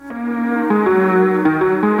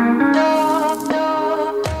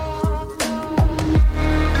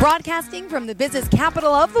Broadcasting from the business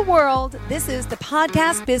capital of the world, this is the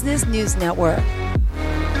Podcast Business News Network.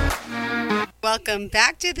 Welcome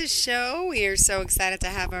back to the show. We are so excited to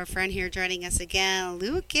have our friend here joining us again,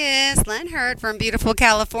 Lucas Lenhert from beautiful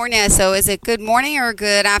California. So is it good morning or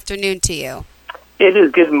good afternoon to you? It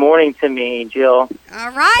is good morning to me, Jill.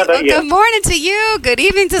 All right. Well, good morning to you. Good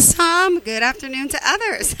evening to some. Good afternoon to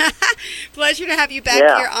others. Pleasure to have you back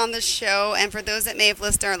here on the show. And for those that may have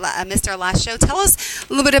missed our last show, tell us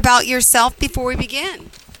a little bit about yourself before we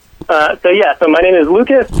begin. So my name is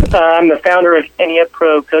Lucas. I'm the founder of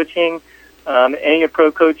EnneaPro Coaching.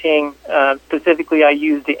 EnneaPro Coaching, specifically I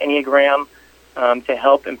use the Enneagram to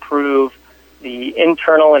help improve the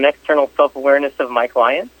internal and external self-awareness of my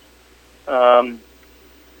clients.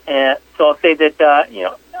 And so I'll say that,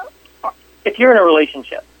 if you're in a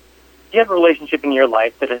relationship, you have a relationship in your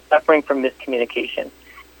life that is suffering from miscommunication,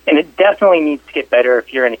 and it definitely needs to get better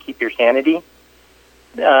if you're going to keep your sanity,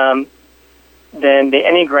 then the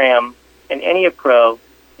Enneagram and EnneaPro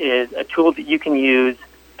is a tool that you can use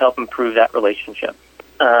to help improve that relationship.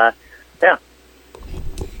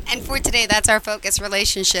 And for today, that's our focus,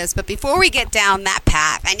 relationships. But before we get down that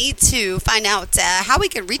path, I need to find out how we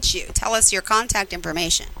can reach you. Tell us your contact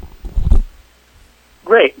information.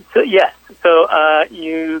 Great. So,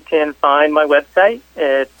 you can find my website.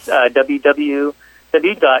 It's www.EnneaPro,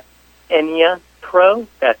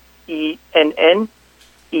 that's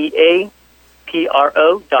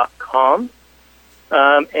EnneaPro.com.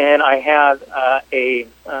 And I have a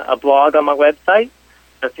blog on my website.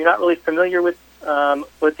 So if you're not really familiar with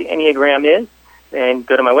what the Enneagram is, then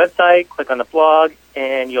go to my website, click on the blog,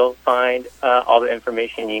 and you'll find all the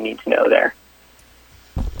information you need to know there.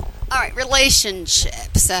 All right,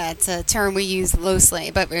 relationships. It's a term we use loosely,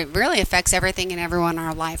 but it really affects everything and everyone in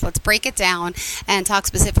our life. Let's break it down and talk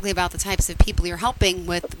specifically about the types of people you're helping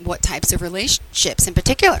with what types of relationships in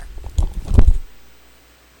particular.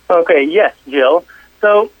 Okay, yes, Jill.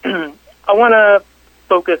 So I want to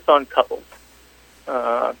focus on couples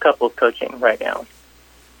coaching right now.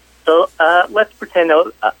 So let's pretend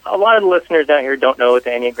a lot of the listeners out here don't know what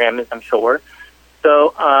the Enneagram is, I'm sure.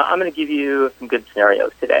 So I'm going to give you some good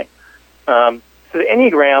scenarios today. So the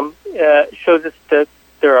Enneagram shows us that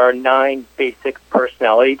there are 9 basic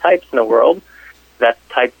personality types in the world. That's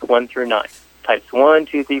types 1 through 9. Types 1,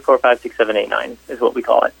 2, 3, 4, 5, 6, 7, 8, 9 is what we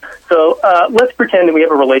call it. So let's pretend that we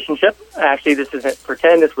have a relationship. Actually, this isn't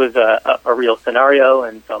pretend. This was a real scenario,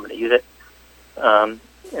 and so I'm going to use it in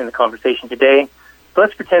the conversation today. So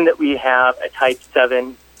let's pretend that we have a type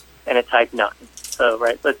 7 and a type 9. So,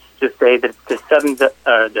 let's just say that the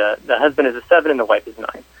husband is a 7 and the wife is 9.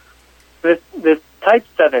 This type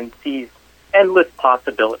 7 sees endless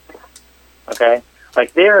possibilities, okay?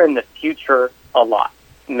 Like they're in the future a lot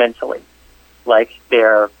mentally. Like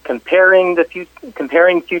they're comparing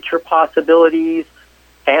future possibilities,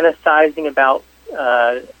 fantasizing about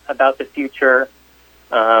the future.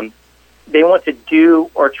 They want to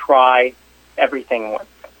do or try everything once,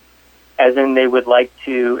 as in they would like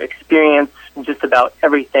to experience just about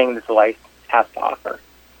everything this life has to offer.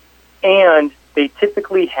 And they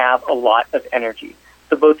typically have a lot of energy,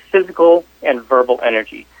 so both physical and verbal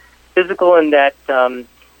energy. Physical in that,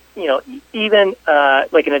 even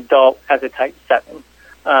like an adult as a type 7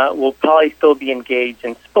 will probably still be engaged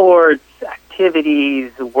in sports,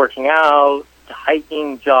 activities, working out,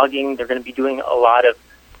 hiking, jogging. They're going to be doing a lot of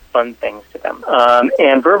fun things to them.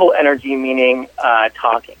 And verbal energy meaning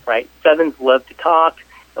talking, right? 7s love to talk.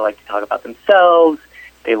 They like to talk about themselves.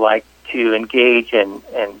 They like to engage in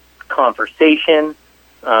conversation.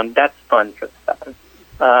 That's fun for the 7s.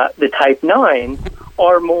 The type 9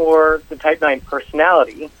 the type 9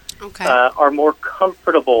 personality are more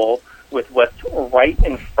comfortable with what's right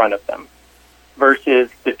in front of them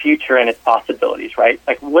versus the future and its possibilities, right?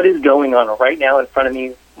 Like what is going on right now in front of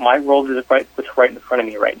me? My world is what's right in front of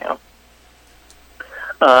me right now.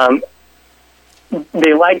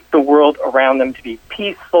 They like the world around them to be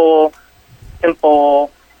peaceful,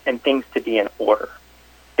 simple, and things to be in order.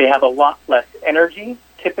 They have a lot less energy,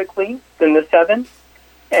 typically, than the 7,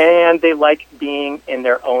 and they like being in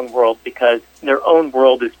their own world because their own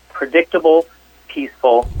world is predictable,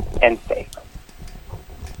 peaceful, and safe.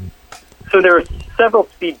 So there are several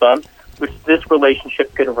speed bumps which this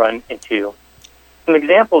relationship could run into. Some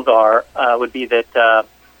examples would be that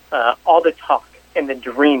all the talk and the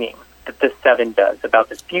dreaming that the 7 does about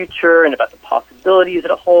the future and about the possibilities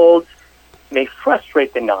that it holds may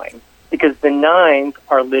frustrate the 9 because the 9s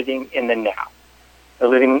are living in the now. They're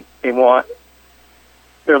looking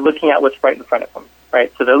at what's right in front of them,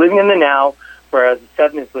 right? So they're living in the now, whereas the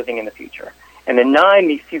 7 is living in the future. And the 9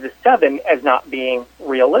 may see the 7 as not being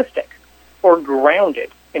realistic or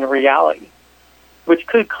grounded in reality, which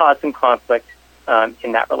could cause some conflict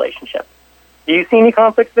in that relationship. Do you see any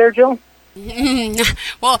conflicts there, Jill?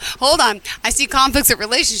 Well, hold on. I see conflicts in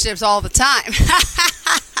relationships all the time.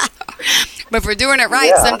 But if we're doing it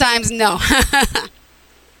right, sometimes no.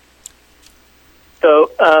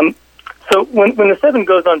 So when the 7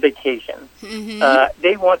 goes on vacation,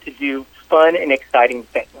 they want to do fun and exciting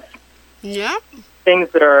things. Yeah.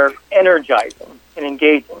 Things that are energizing and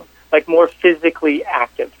engaging, like more physically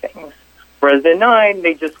active things. Whereas the 9,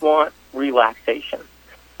 they just want relaxation,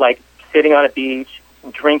 like sitting on a beach,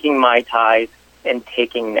 drinking Mai Tais, and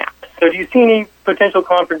taking naps. So do you see any potential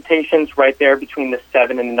confrontations right there between the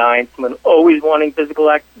 7 and the 9? Someone always wanting physical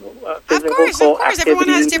Of course. activity? Everyone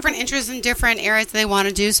has different interests in different areas they want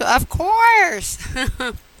to do, so of course.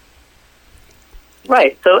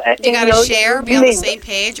 Right. So you got to share, be on the same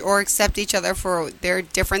page, or accept each other for their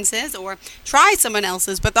differences, or try someone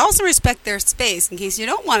else's, but also respect their space in case you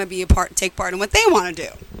don't want to take part in what they want to do.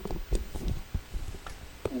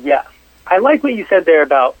 Yeah. I like what you said there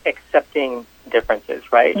about accepting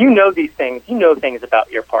differences, right? You know these things. You know things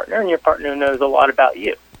about your partner, and your partner knows a lot about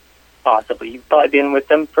you. Possibly. You've probably been with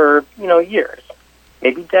them for, years.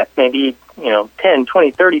 Maybe 10,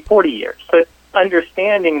 20, 30, 40 years. But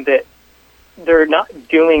understanding that they're not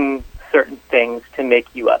doing certain things to make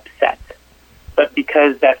you upset, but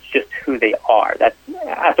because that's just who they are. That's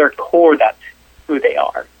at their core, that's who they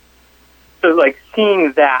are. So, like,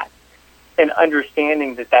 seeing that and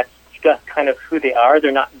understanding that that's just kind of who they are.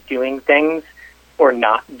 They're not doing things or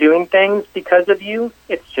not doing things because of you.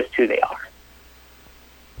 It's just who they are.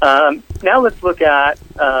 Now let's look at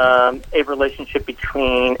a relationship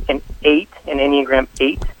between an 8, an Enneagram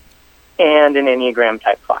 8, and an Enneagram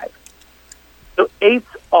Type 5. So 8s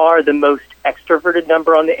are the most extroverted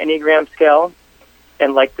number on the Enneagram scale,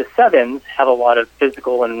 and like the 7s, have a lot of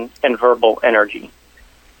physical and verbal energy,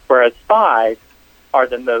 whereas 5s are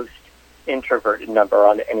the most introverted number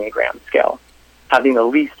on the Enneagram scale, having the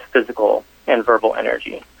least physical and verbal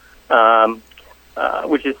energy,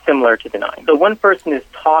 which is similar to the 9. So one person is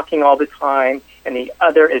talking all the time, and the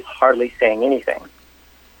other is hardly saying anything.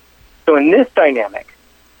 So in this dynamic,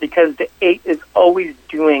 because the 8 is always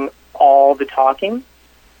doing all the talking,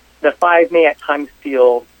 the 5 may at times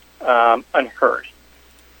feel unheard,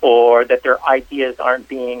 or that their ideas aren't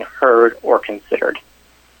being heard or considered.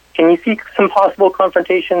 Can you see some possible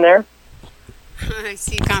confrontation there? I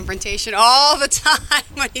see confrontation all the time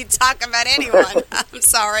when you talk about anyone. I'm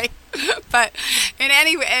sorry. But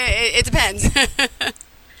it depends.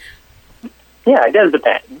 Yeah, it does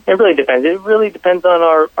depend. It really depends. It really depends on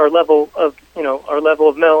our level of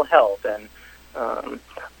mental health and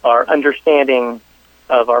our understanding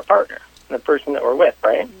of our partner, the person that we're with,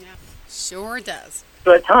 right? Yeah, sure does.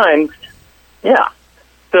 So at times, the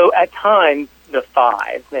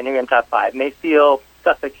 5, the Enneagram Type 5, may feel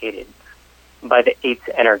suffocated by the 8's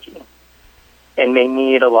energy and may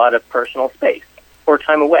need a lot of personal space or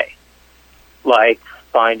time away, like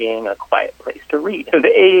finding a quiet place to read. So the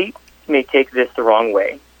 8 may take this the wrong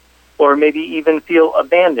way, or maybe even feel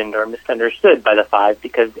abandoned or misunderstood by the 5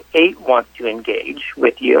 because the 8 wants to engage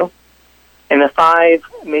with you, and the 5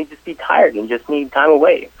 may just be tired and just need time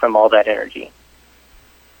away from all that energy.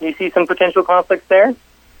 You see some potential conflicts there?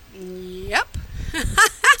 Yep.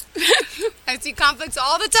 I see conflicts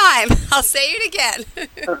all the time. I'll say it again.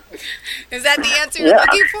 Is that the answer you're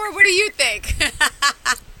looking for? What do you think?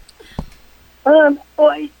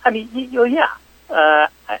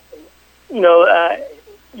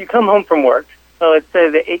 You come home from work. So let's say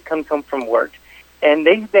the 8 comes home from work, and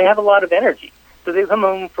they have a lot of energy. So they come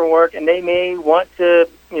home from work, and they may want to,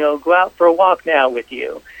 go out for a walk now with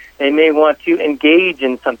you. They may want to engage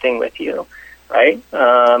in something with you, right?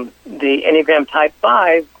 The Enneagram Type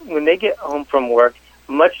 5, when they get home from work,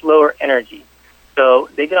 much lower energy. So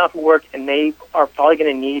they get off of work, and they are probably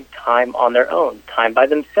going to need time on their own, time by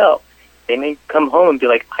themselves. They may come home and be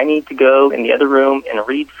like, I need to go in the other room and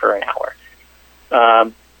read for an hour.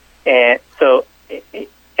 And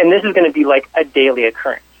this is going to be like a daily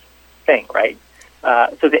occurrence thing, right?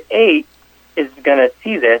 So the 8 is going to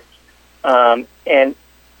see this, and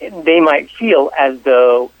they might feel as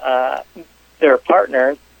though their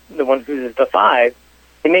partner, the one who's the 5,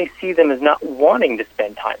 they may see them as not wanting to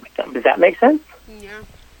spend time with them. Does that make sense? Yeah.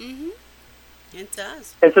 Mm-hmm. It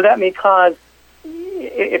does. And so that may cause,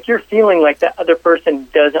 if you're feeling like that other person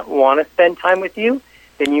doesn't want to spend time with you,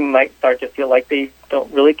 then you might start to feel like they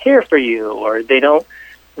don't really care for you, or they don't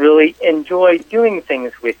really enjoy doing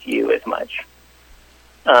things with you as much.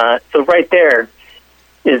 So right there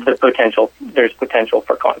is the potential. There's potential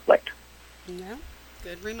for conflict. Yeah,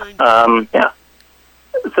 good reminder.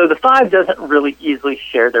 So the 5 doesn't really easily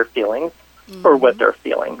share their feelings or what they're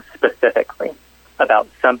feeling specifically about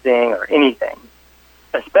something or anything,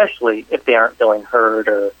 especially if they aren't feeling heard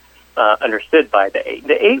or understood by the 8.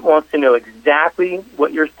 The 8 wants to know exactly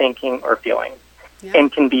what you're thinking or feeling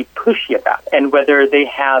and can be pushy about it, and whether they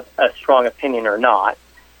have a strong opinion or not,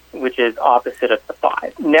 which is opposite of the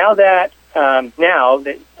 5.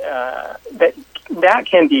 That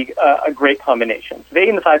can be a great combination. So the 8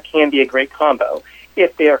 and the 5 can be a great combo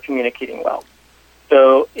if they are communicating well.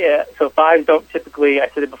 So 5s don't typically, I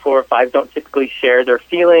said it before, 5s don't typically share their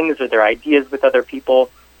feelings or their ideas with other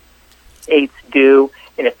people. 8s do.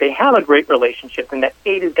 And if they have a great relationship, then that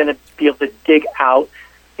 8 is going to be able to dig out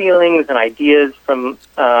feelings and ideas from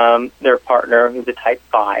their partner, who's a type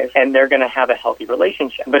 5, and they're going to have a healthy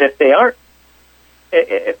relationship. But if they aren't,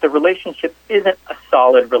 if the relationship isn't a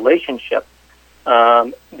solid relationship,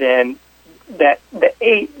 then that the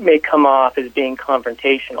 8 may come off as being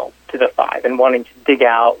confrontational to the 5 and wanting to dig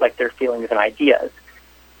out like their feelings and ideas,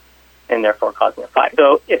 and therefore causing a fight.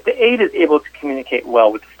 So if the 8 is able to communicate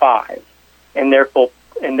well with the 5 and therefore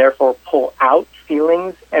pull out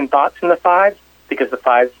feelings and thoughts from the 5, because the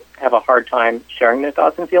 5s have a hard time sharing their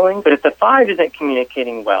thoughts and feelings. But if the 5 isn't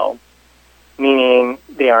communicating well, meaning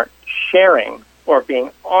they aren't sharing or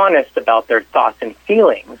being honest about their thoughts and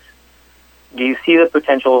feelings, do you see the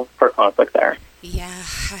potential for conflict there? Yeah,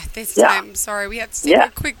 this time, sorry, we have to take a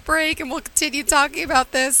quick break, and we'll continue talking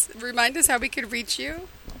about this. Remind us how we could reach you.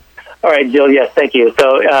 All right, Jill, yes, thank you.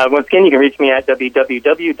 So once again, you can reach me at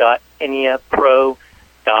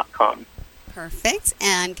www.EnneaPro.com. Perfect.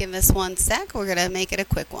 And give us 1 sec. We're going to make it a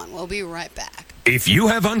quick one. We'll be right back. If you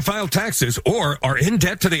have unfiled taxes or are in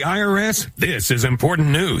debt to the IRS, this is important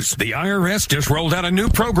news. The IRS just rolled out a new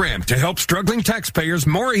program to help struggling taxpayers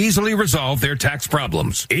more easily resolve their tax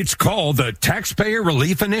problems. It's called the Taxpayer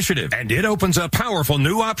Relief Initiative, and it opens up powerful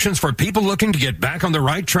new options for people looking to get back on the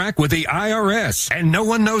right track with the IRS. And no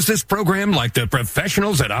one knows this program like the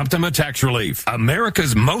professionals at Optima Tax Relief,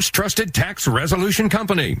 America's most trusted tax resolution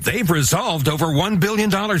company. They've resolved over $1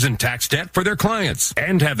 billion in tax debt for their clients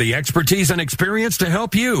and have the expertise and experience to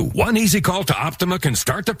help you. One easy call to Optima can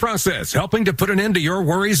start the process, helping to put an end to your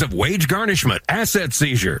worries of wage garnishment, asset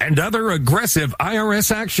seizure, and other aggressive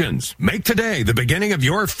IRS actions. Make today the beginning of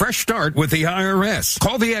your fresh start with the IRS.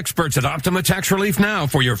 Call the experts at Optima Tax Relief now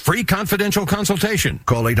for your free confidential consultation.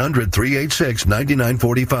 Call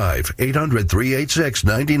 800-386-9945.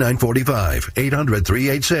 800-386-9945.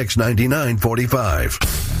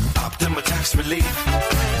 800-386-9945. Optima Tax Relief.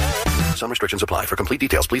 Some restrictions apply. For complete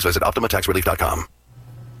details, please visit OptimaTaxRelief.com.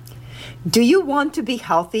 Do you want to be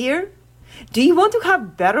healthier? Do you want to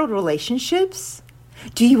have better relationships?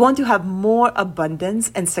 Do you want to have more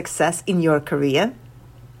abundance and success in your career?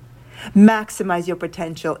 Maximize your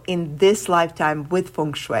potential in this lifetime with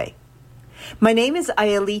Feng Shui. My name is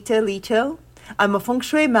Ayalita Lito. I'm a Feng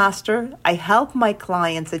Shui master. I help my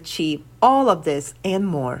clients achieve all of this and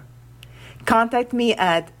more. Contact me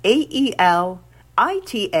at AELITALETO.com.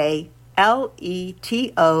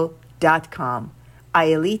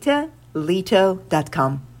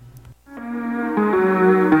 AyalitaLito.com.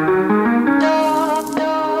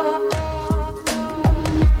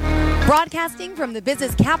 Broadcasting from the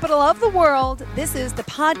business capital of the world, this is the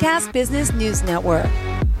Podcast Business News Network.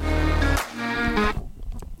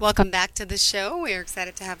 Welcome back to the show. We're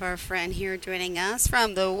excited to have our friend here joining us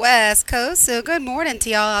from the West Coast. So good morning to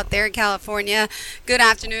y'all out there in California. Good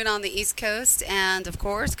afternoon on the East Coast. And, of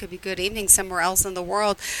course, could be good evening somewhere else in the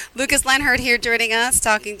world. Lucas Lenhert here joining us,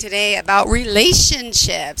 talking today about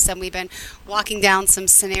relationships. And we've been walking down some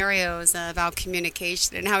scenarios about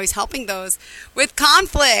communication and how he's helping those with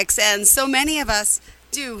conflicts. And so many of us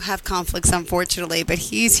do have conflicts, unfortunately, but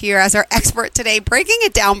he's here as our expert today, breaking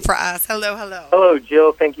it down for us. Hello, hello. Hello,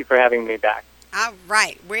 Jill. Thank you for having me back. All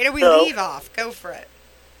right. Where do we leave off? Go for it.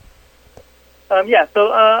 I'm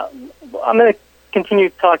going to continue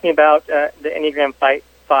talking about the Enneagram 5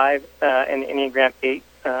 and the Enneagram 8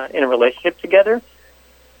 in a relationship together.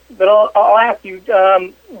 But I'll ask you,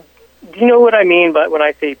 do you know what I mean by when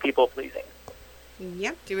I say people-pleasing?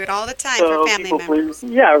 Yep, do it all the time for family members.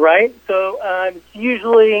 Yeah, right. So it's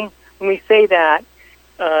usually, when we say that,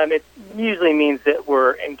 it usually means that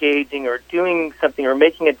we're engaging or doing something or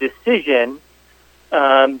making a decision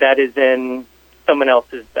that is in someone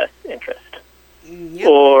else's best interest,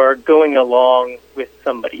 or going along with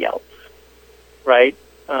somebody else, right?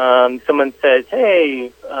 Someone says,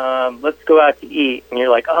 hey, let's go out to eat. And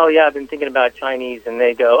you're like, oh, yeah, I've been thinking about Chinese. And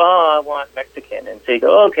they go, oh, I want Mexican. And so you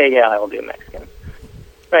go, okay, yeah, I will do Mexican.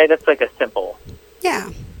 Right, that's like a simple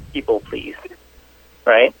people please,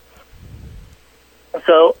 right?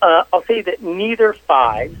 So I'll say that neither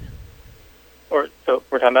fives, so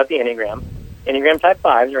we're talking about the Enneagram type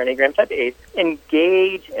 5s or Enneagram type 8s,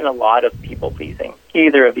 engage in a lot of people-pleasing.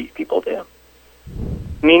 Either of these people do.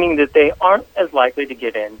 Meaning that they aren't as likely to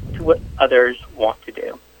give in to what others want to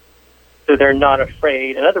do. So they're not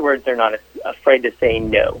afraid. In other words, they're not afraid to say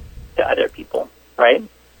no to other people, right?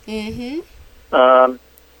 Mm-hmm.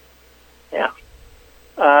 Yeah.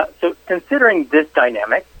 So considering this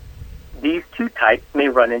dynamic, these two types may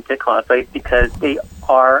run into conflict because they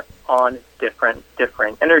are on different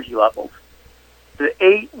energy levels. The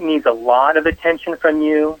 8 needs a lot of attention from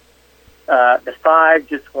you. The 5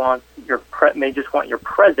 just wants may just want your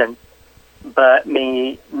presence, but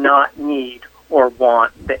may not need or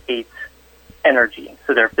want the 8's energy,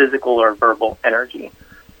 so their physical or verbal energy,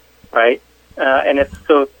 right? And if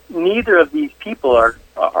neither of these people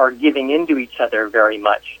are giving into each other very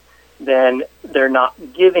much, then they're not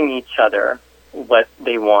giving each other what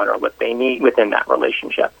they want or what they need within that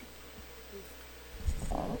relationship.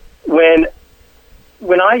 When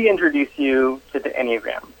I introduce you to the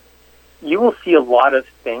Enneagram, you will see a lot of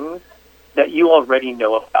things that you already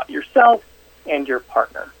know about yourself and your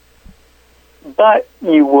partner. But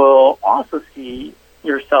you will also see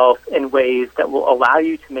yourself in ways that will allow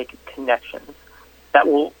you to make connections that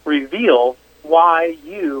will reveal why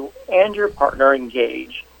you and your partner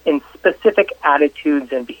engage in specific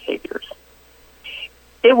attitudes and behaviors.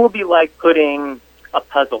 It will be like putting a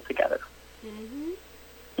puzzle together. Mm-hmm.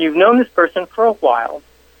 You've known this person for a while,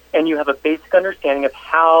 and you have a basic understanding of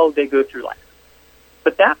how they go through life.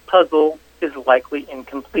 But that puzzle is likely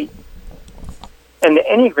incomplete. And the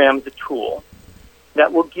Enneagram is a tool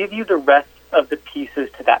that will give you the rest of the pieces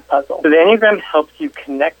to that puzzle. So the Enneagram helps you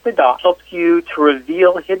connect the dots, helps you to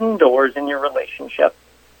reveal hidden doors in your relationship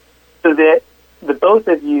so that the both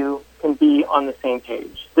of you can be on the same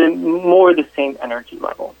page, the same energy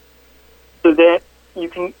level, so that you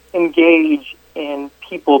can engage in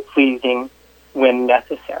people-pleasing when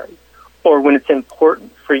necessary or when it's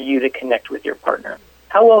important for you to connect with your partner.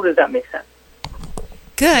 How well does that make sense?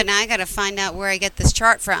 Good. Now I got to find out where I get this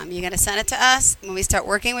chart from. You got to send it to us when we start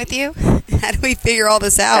working with you? How do we figure all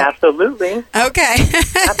this out? Absolutely. Okay.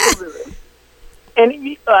 Absolutely.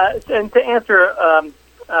 And to answer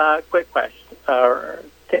a quick question, or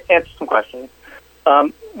to answer some questions,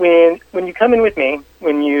 when you come in with me,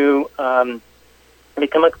 when you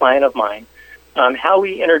become a client of mine, how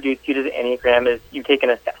we introduce you to the Enneagram is you take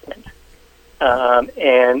an assessment.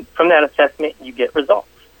 And from that assessment, you get results.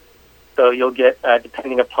 So you'll get,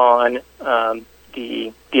 depending upon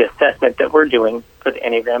the assessment that we're doing for the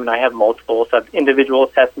Enneagram, and I have multiple individual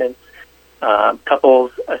assessments,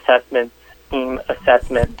 couples assessments, team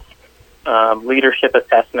assessments, leadership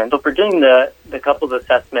assessments. So for doing the couples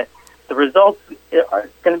assessment, the results are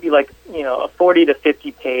going to be like, a 40 to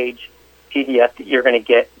 50 page PDF that you're going to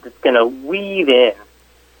get that's going to weave in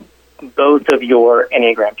both of your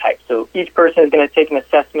Enneagram types. So each person is going to take an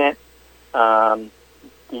assessment.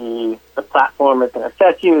 The platform is going to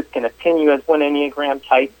assess you. It's going to pin you as one Enneagram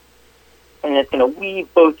type, and it's going to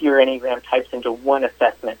weave both your Enneagram types into one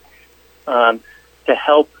assessment to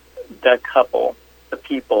help the couple, the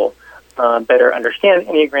people, better understand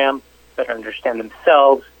Enneagram, better understand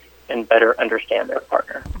themselves, and better understand their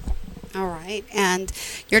partner. All right. And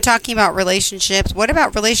you're talking about relationships. What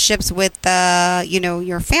about relationships with,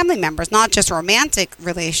 your family members, not just romantic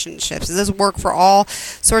relationships? Does this work for all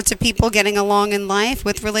sorts of people getting along in life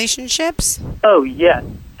with relationships? Oh, yes,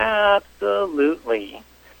 absolutely.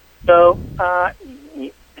 So,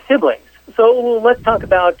 siblings. So let's talk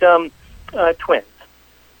about twins.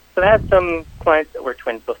 So I had some clients that were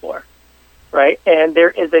twins before, right? And there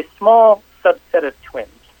is a small subset of twins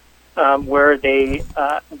where they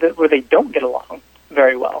don't get along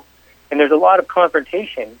very well, and there's a lot of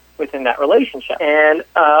confrontation within that relationship. And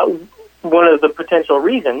one of the potential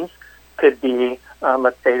reasons could be,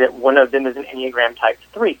 let's say that one of them is an Enneagram Type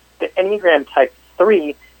 3. The Enneagram Type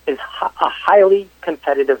 3 is a highly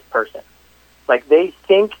competitive person. Like, they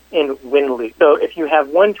think in win-lose. So if you have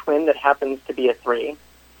one twin that happens to be a 3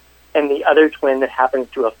 and the other twin that happens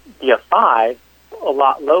to be a 5, a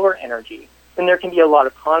lot lower energy, then there can be a lot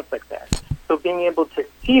of conflict there. So being able to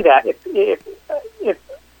see that, if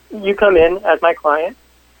you come in as my client,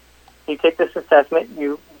 you take this assessment,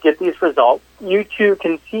 you get these results, you two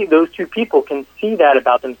can see, those two people can see that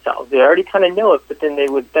about themselves. They already kind of know it, but then they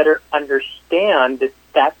would better understand that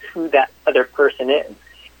that's who that other person is.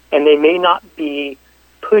 And they may not be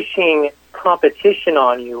pushing competition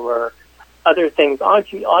on you or other things on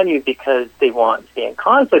you because they want to be in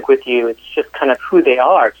conflict with you. It's just kind of who they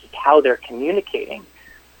are. It's just how they're communicating.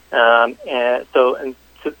 And so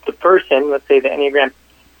the person, let's say the Enneagram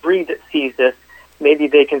 3 that sees this, maybe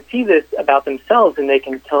they can see this about themselves and they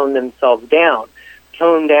can tone themselves down.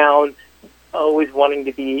 Tone down, always wanting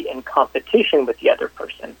to be in competition with the other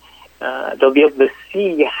person. They'll be able to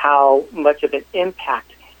see how much of an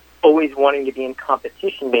impact always wanting to be in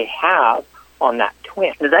competition may have on that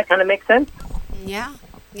twin. Does that kind of make sense? Yeah,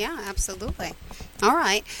 absolutely. All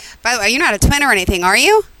right. By the way, you're not a twin or anything, are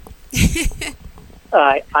you?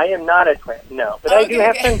 I am not a twin, no. But I do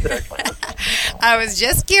have friends that are twins. I was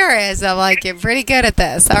just curious. I'm like, you're pretty good at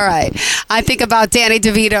this. All right. I think about Danny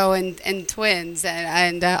DeVito and twins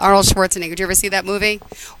and Arnold Schwarzenegger. Did you ever see that movie?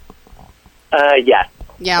 Yes.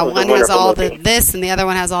 Yeah, one has all the this and the other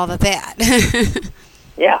one has all the that.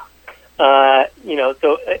 Yeah. So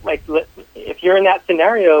like if you're in that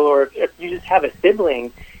scenario, or if you just have a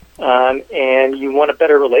sibling and you want a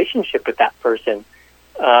better relationship with that person,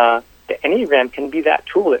 the Enneagram can be that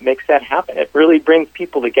tool that makes that happen. It really brings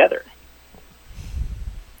people together.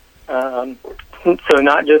 So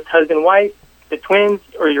not just husband, wife, the twins,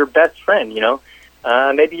 or your best friend,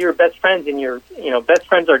 maybe your best friends and your, best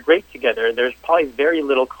friends are great together. There's probably very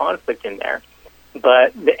little conflict in there.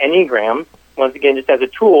 But the Enneagram, once again, just as a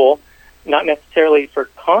tool, not necessarily for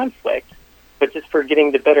conflict, but just for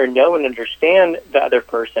getting to better know and understand the other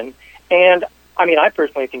person. And, I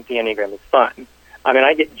personally think the Enneagram is fun.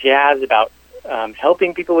 I get jazzed about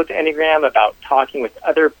helping people with the Enneagram, about talking with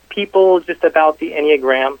other people just about the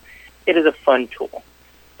Enneagram. It is a fun tool.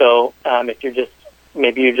 So if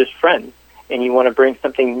maybe you're just friends and you want to bring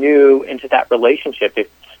something new into that relationship,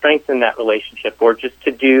 strengthen that relationship, or just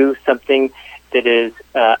to do something that is,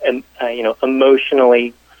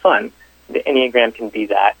 emotionally fun, the Enneagram can be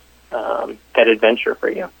that adventure for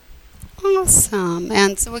you. Awesome.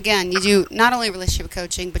 And so again, you do not only relationship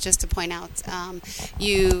coaching, but just to point out,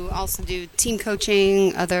 you also do team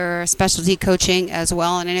coaching, other specialty coaching as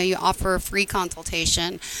well. And I know you offer a free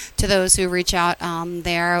consultation to those who reach out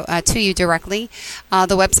there to you directly.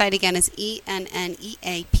 The website again is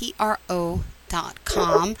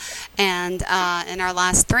EnneaPro.com. And in our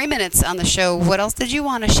last 3 minutes on the show, what else did you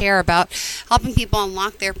want to share about helping people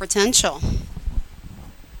unlock their potential?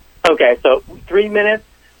 Okay, so 3 minutes.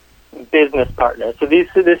 Business partners. So this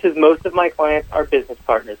is most of my clients are business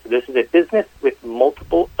partners. So this is a business with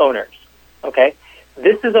multiple owners. Okay?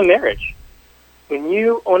 This is a marriage. When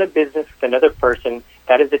you own a business with another person,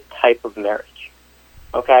 that is a type of marriage.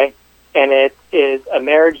 Okay? And it is a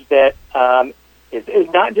marriage that is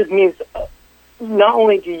not just means not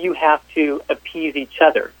only do you have to appease each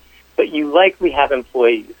other, but you likely have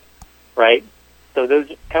employees, right? So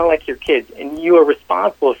those are kind of like your kids, and you are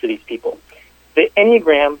responsible for these people. The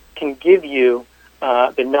Enneagram can give you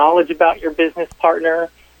the knowledge about your business partner,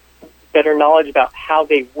 better knowledge about how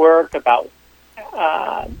they work,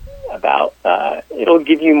 it'll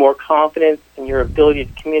give you more confidence in your ability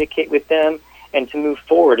to communicate with them and to move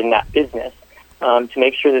forward in that business, to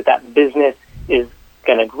make sure that business is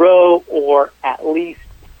going to grow or at least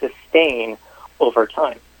sustain over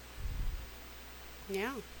time.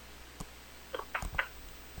 Yeah.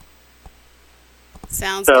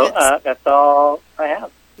 Sounds good. So that's all I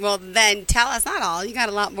have. Well, then tell us not all. You got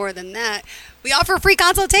a lot more than that. We offer a free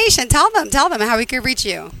consultation. Tell them how we could reach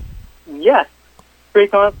you. Yes. Free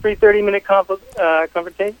 30-minute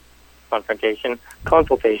consultation.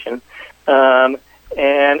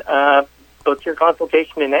 And book your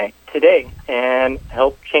consultation today and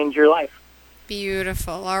help change your life.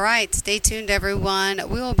 Beautiful. All right. Stay tuned, everyone.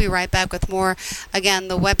 We will be right back with more. Again,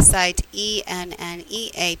 the website,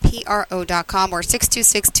 EnneaPro.com or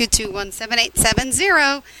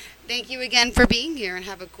 626-221-7870. Thank you again for being here, and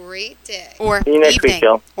have a great day. Or See you next evening. Week,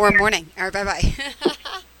 Jill. Or morning. All right. Bye-bye.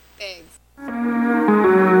 Thanks.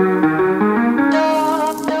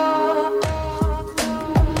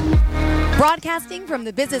 Broadcasting from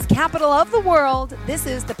the business capital of the world, this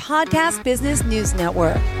is the Podcast Business News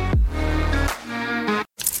Network.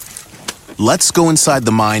 Let's go inside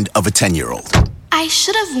the mind of a 10-year-old. I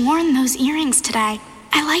should have worn those earrings today.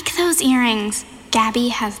 I like those earrings. Gabby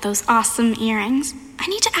has those awesome earrings. I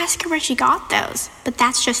need to ask her where she got those, but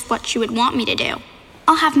that's just what she would want me to do.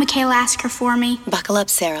 I'll have Michaela ask her for me. Buckle up,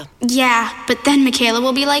 Sarah. Yeah, but then Michaela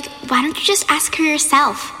will be like, why don't you just ask her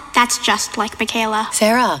yourself? That's just like Michaela.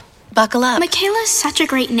 Sarah, buckle up. Michaela's such a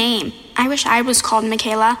great name. I wish I was called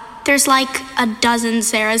Michaela. There's like a dozen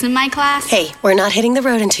Sarahs in my class. Hey, we're not hitting the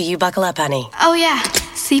road until you buckle up, honey. Oh yeah,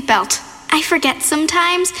 seatbelt. I forget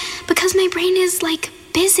sometimes because my brain is like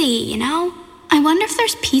busy, I wonder if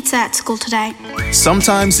there's pizza at school today.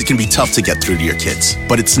 Sometimes it can be tough to get through to your kids,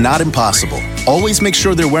 but it's not impossible. Always make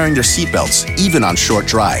sure they're wearing their seatbelts, even on short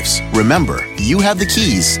drives. Remember, you have the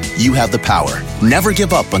keys, you have the power. Never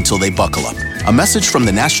give up until they buckle up. A message from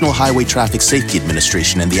the National Highway Traffic Safety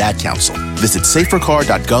Administration and the Ad Council. Visit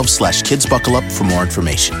safercar.gov/kidsbuckleup for more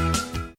information.